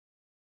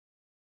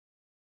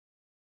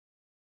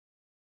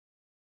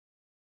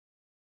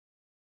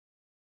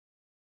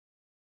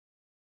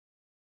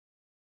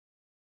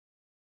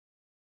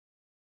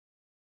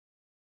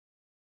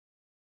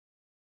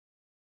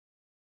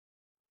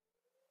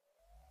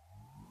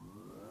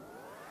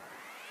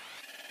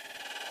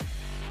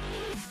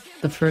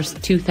The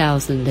first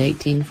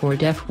 2018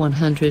 Ford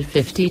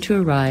F-150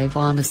 to arrive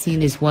on the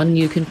scene is one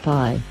you can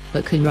buy,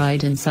 but can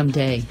ride in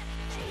someday.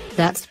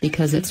 That's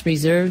because it's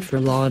reserved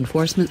for law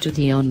enforcement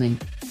duty only.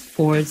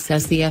 Ford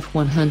says the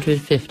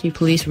F-150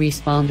 police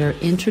responder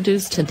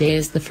introduced today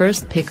is the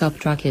first pickup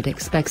truck it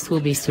expects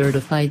will be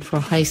certified for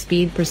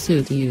high-speed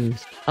pursuit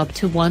use, up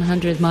to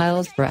 100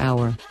 miles per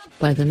hour,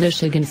 by the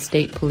Michigan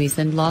State Police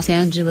and Los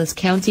Angeles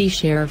County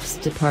Sheriff's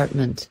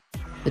Department.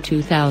 The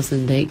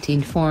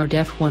 2018 Ford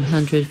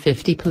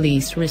F-150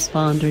 police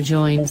responder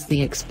joins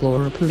the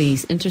Explorer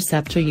Police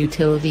Interceptor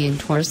utility and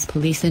Taurus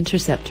Police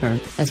Interceptor,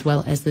 as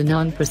well as the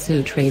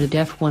non-pursuit rated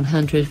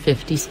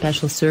F-150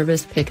 Special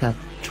Service Pickup,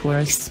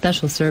 Taurus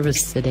Special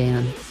Service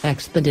Sedan,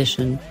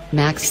 Expedition,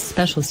 Max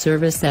Special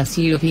Service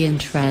SUV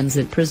and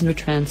Transit Prisoner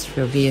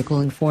Transfer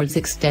Vehicle in Ford's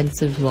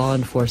extensive law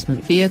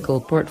enforcement vehicle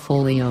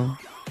portfolio.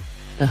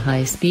 The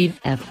high-speed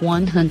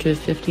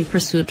F-150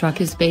 pursuit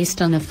truck is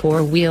based on a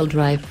four-wheel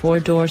drive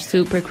four-door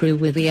Super Crew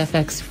with the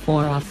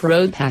FX4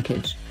 off-road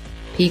package.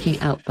 Peeking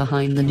out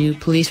behind the new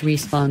police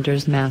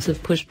responder's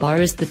massive push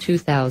bar is the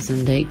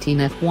 2018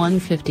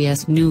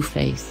 F-150's new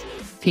face,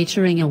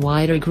 featuring a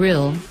wider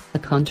grille, a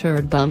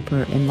contoured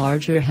bumper and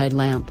larger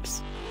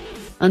headlamps.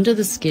 Under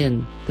the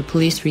skin, the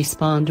police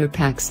responder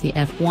packs the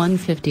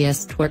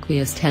F-150's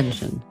torquiest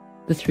engine,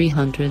 the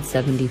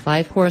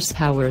 375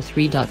 horsepower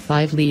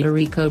 3.5-liter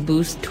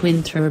EcoBoost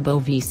twin-turbo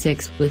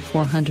V6 with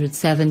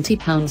 470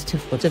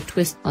 pounds-to-foot of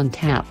twist on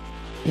tap.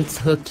 It's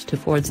hooked to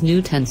Ford's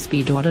new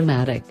 10-speed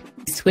automatic,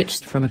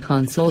 switched from a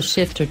console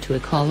shifter to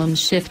a column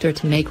shifter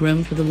to make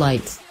room for the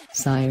lights,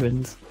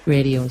 sirens,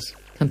 radios,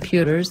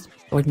 computers,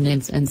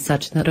 ordnance and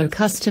such that are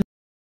custom